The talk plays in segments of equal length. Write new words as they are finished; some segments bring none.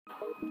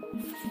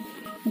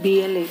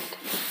BL8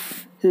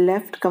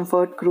 Left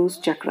Comfort Cruise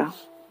Chakra.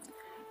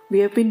 We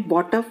have been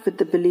brought up with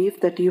the belief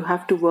that you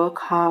have to work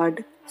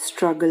hard,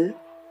 struggle,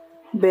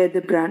 bear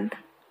the brunt,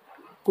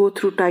 go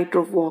through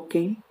tightrope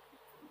walking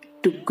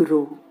to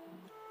grow.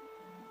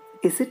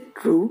 Is it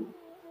true?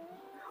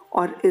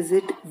 Or is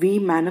it we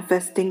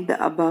manifesting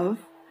the above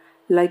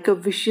like a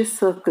vicious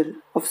circle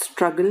of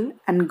struggle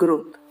and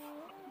growth?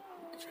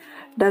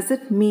 Does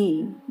it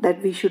mean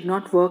that we should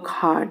not work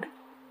hard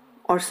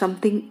or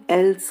something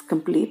else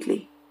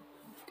completely?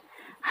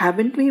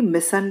 Haven't we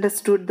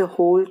misunderstood the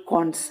whole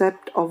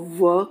concept of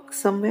work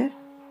somewhere?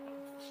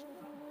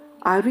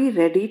 Are we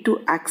ready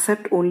to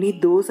accept only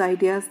those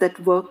ideas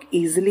that work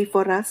easily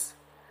for us?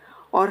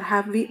 Or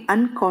have we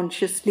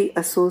unconsciously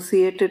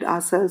associated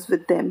ourselves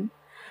with them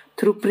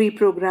through pre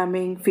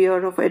programming,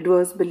 fear of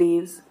adverse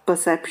beliefs,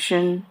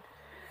 perception,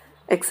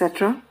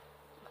 etc.?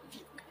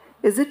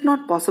 Is it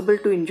not possible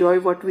to enjoy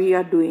what we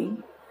are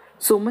doing,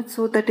 so much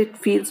so that it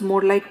feels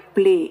more like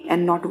play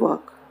and not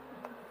work?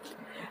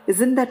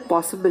 Isn't that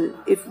possible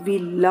if we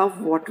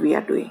love what we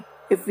are doing,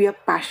 if we are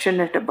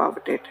passionate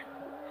about it,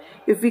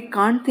 if we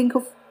can't think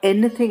of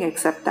anything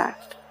except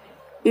that,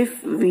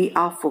 if we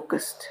are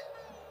focused?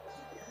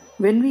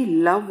 When we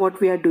love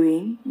what we are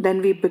doing,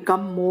 then we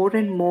become more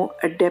and more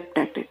adept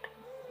at it,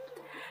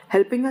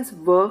 helping us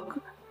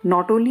work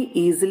not only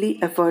easily,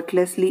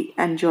 effortlessly,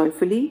 and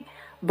joyfully,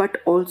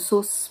 but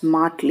also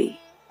smartly.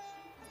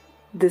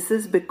 This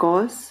is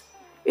because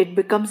it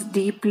becomes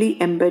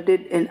deeply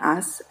embedded in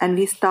us and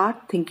we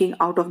start thinking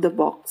out of the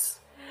box,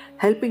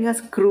 helping us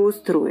cruise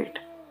through it.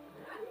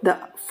 The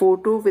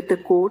photo with the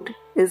quote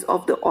is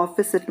of the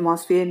office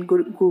atmosphere in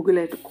Google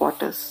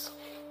headquarters.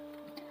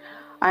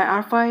 I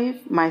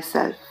archive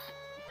myself.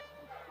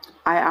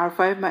 I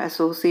archive my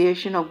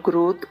association of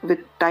growth with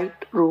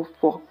tightrope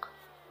walk.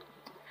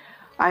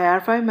 I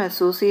archive my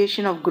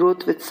association of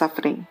growth with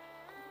suffering.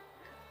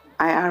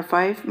 I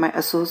archive my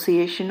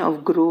association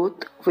of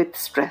growth with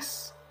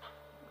stress.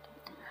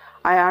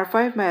 I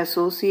archive my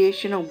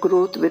association of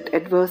growth with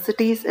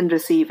adversities in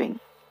receiving.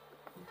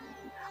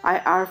 I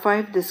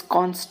archive this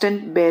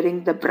constant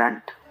bearing the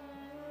brunt.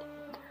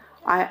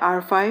 I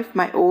archive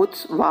my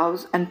oaths,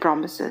 vows, and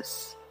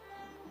promises.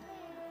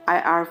 I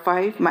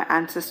archive my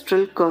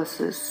ancestral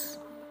curses.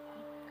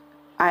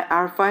 I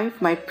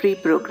archive my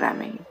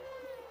pre-programming.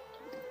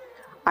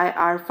 I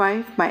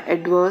archive my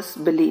adverse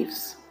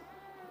beliefs.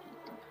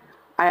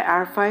 I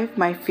archive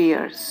my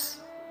fears.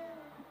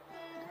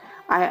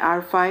 I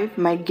archive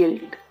my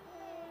guilt.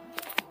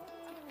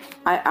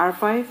 I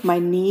archive my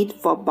need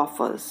for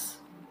buffers.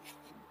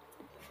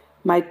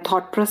 My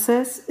thought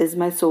process is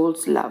my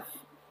soul's love.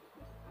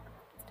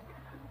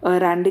 A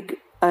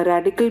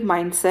radical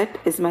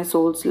mindset is my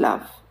soul's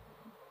love.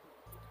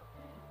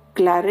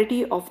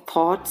 Clarity of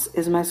thoughts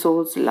is my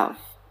soul's love.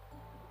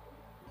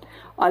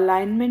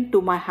 Alignment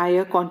to my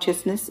higher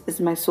consciousness is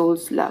my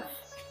soul's love.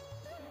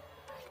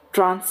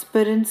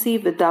 Transparency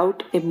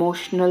without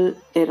emotional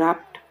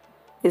erupt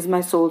is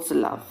my soul's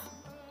love.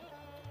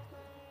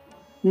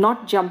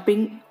 Not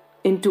jumping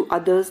into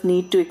others'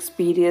 need to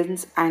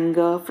experience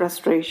anger,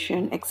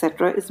 frustration,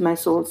 etc. is my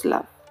soul's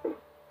love.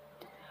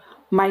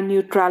 My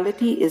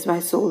neutrality is my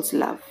soul's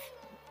love.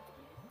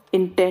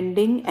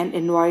 Intending and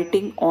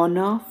inviting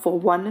honor for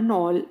one and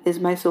all is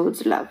my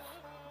soul's love.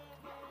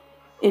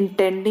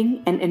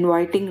 Intending and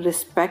inviting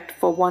respect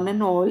for one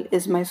and all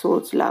is my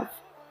soul's love.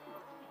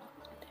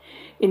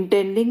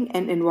 Intending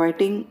and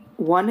inviting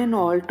one and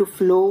all to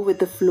flow with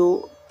the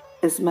flow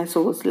is my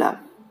soul's love.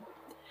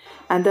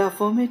 And the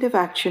affirmative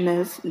action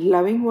is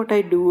loving what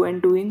I do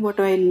and doing what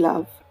I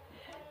love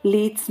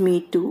leads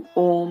me to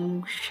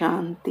Om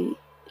Shanti,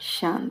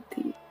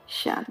 Shanti,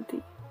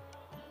 Shanti.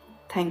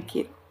 Thank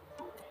you.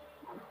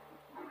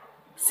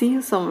 See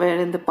you somewhere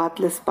in the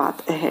pathless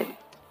path ahead.